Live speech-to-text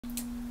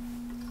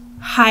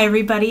Hi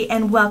everybody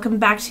and welcome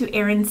back to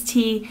Erin's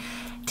Tea.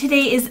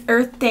 Today is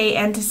Earth Day,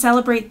 and to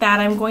celebrate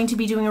that I'm going to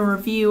be doing a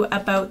review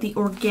about the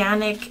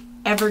organic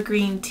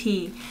evergreen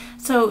tea.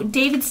 So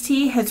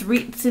DavidsTea has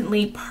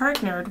recently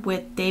partnered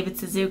with David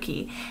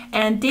Suzuki,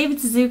 and David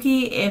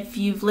Suzuki, if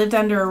you've lived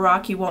under a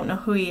rock you won't know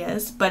who he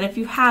is, but if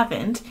you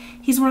haven't,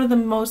 he's one of the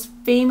most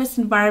famous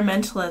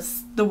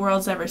environmentalists the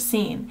world's ever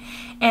seen.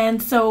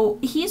 And so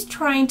he's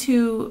trying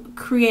to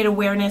create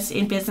awareness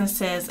in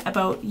businesses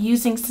about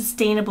using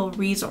sustainable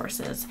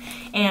resources.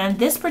 And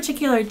this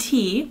particular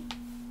tea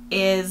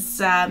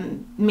is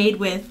made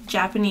with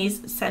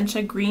Japanese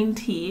sencha green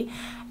tea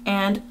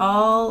and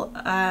all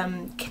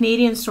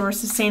Canadian sourced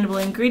sustainable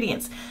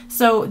ingredients.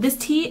 So this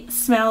tea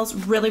smells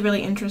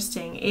really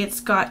interesting. It's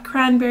got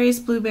cranberries,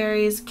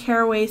 blueberries,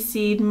 caraway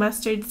seed,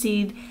 mustard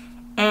seed,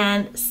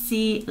 and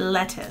sea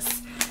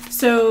lettuce.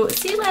 So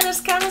sea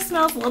lettuce kind of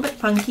smells a little bit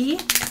funky,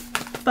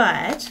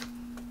 but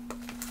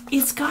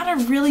it's got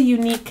a really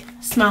unique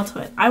smell to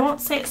it. I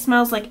won't say it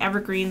smells like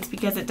evergreens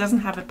because it doesn't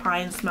have a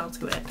pine smell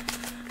to it,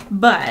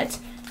 but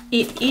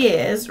it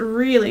is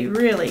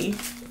really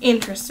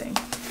interesting.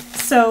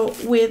 So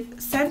with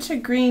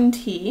sencha green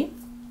tea,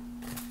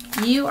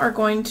 you are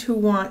going to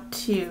want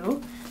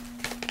to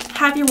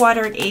have your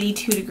water at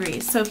 82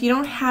 degrees. So if you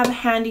don't have a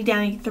handy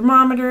dandy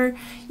thermometer,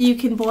 you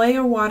can boil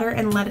your water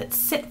and let it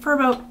sit for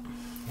about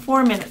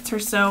 4 minutes or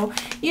so.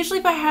 Usually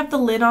if I have the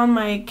lid on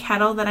my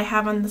kettle that I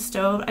have on the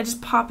stove, I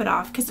just pop it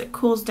off because it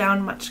cools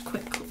down much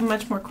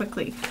more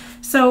quickly.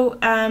 So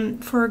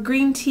for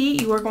green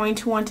tea, you are going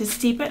to want to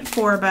steep it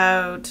for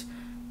about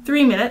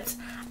 3 minutes.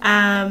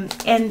 And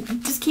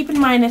just keep in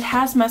mind it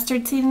has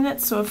mustard seed in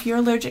it, so if you're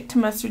allergic to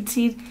mustard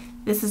seed,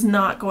 this is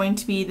not going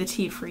to be the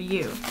tea for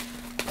you.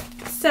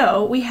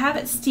 So we have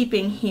it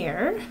steeping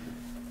here.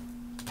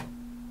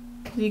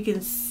 You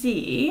can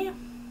see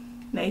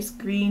nice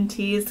green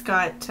tea. It's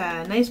got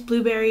nice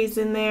blueberries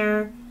in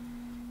there,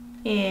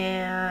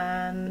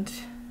 and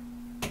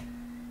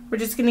we're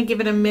just gonna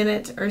give it a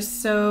minute or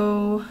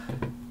so.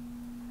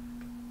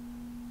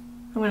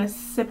 I'm gonna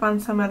sip on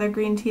some other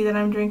green tea that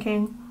I'm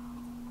drinking.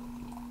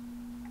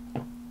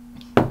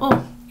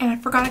 Oh, and I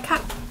forgot a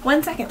cup.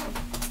 1 second.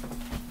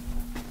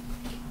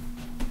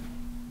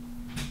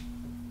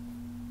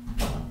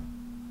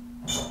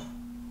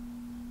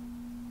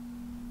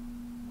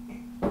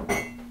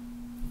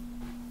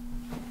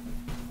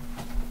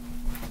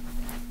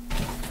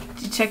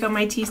 Did you check out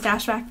my tea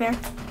stash back there?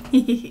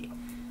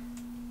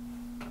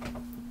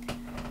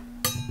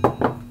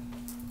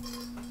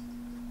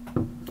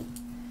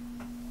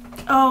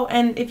 Oh,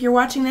 and if you're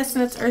watching this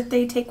and it's Earth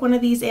Day, take one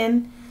of these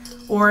in,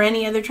 or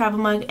any other travel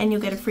mug, and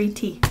you'll get a free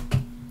tea.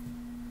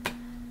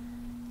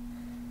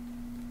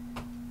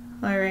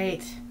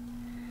 Alright,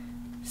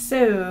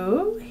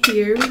 so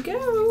here we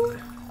go.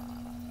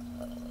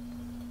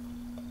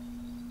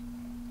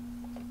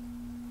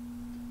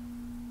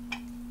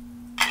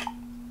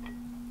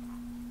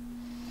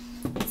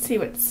 Let's see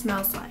what it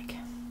smells like.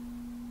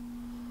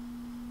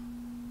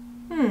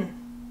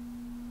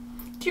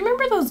 Do you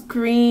remember those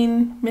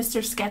green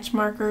Mr. Sketch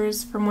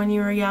markers from when you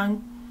were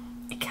young?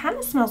 It kind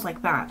of smells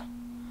like that.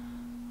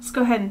 Let's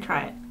go ahead and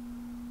try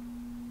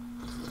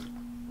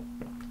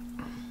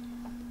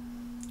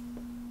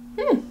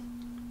it.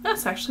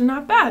 That's actually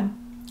not bad.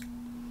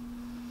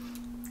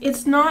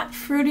 It's not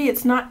fruity,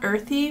 it's not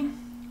earthy.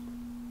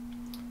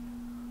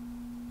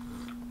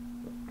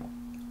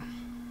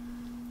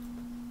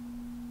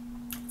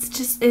 It's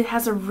just, it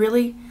has a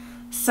really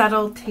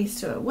subtle taste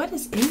to it. What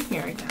is in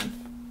here again?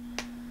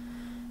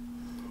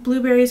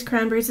 Blueberries,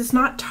 cranberries. It's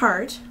not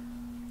tart.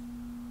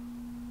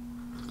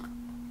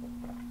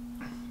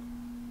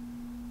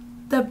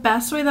 The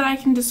best way that I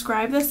can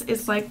describe this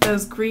is like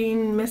those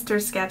green Mr.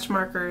 Sketch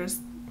markers,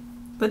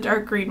 the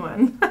dark green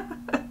one.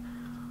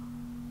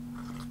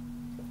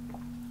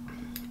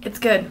 It's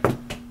good.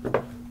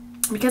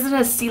 Because it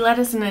has sea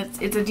lettuce and it's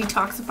a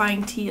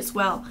detoxifying tea as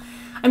well.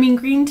 I mean,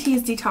 green tea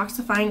is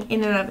detoxifying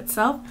in and of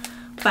itself,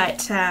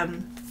 but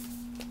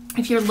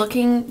if you're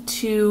looking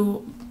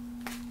to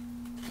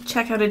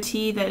check out a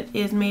tea that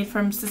is made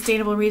from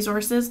sustainable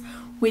resources,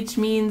 which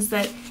means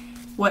that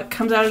what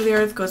comes out of the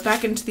earth goes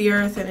back into the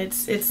earth and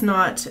it's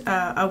not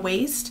a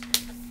waste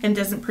and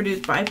doesn't produce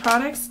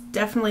byproducts,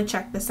 definitely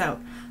check this out.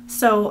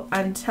 So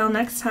until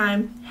next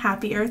time,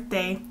 happy Earth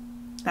Day.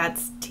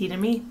 That's tea to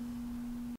me.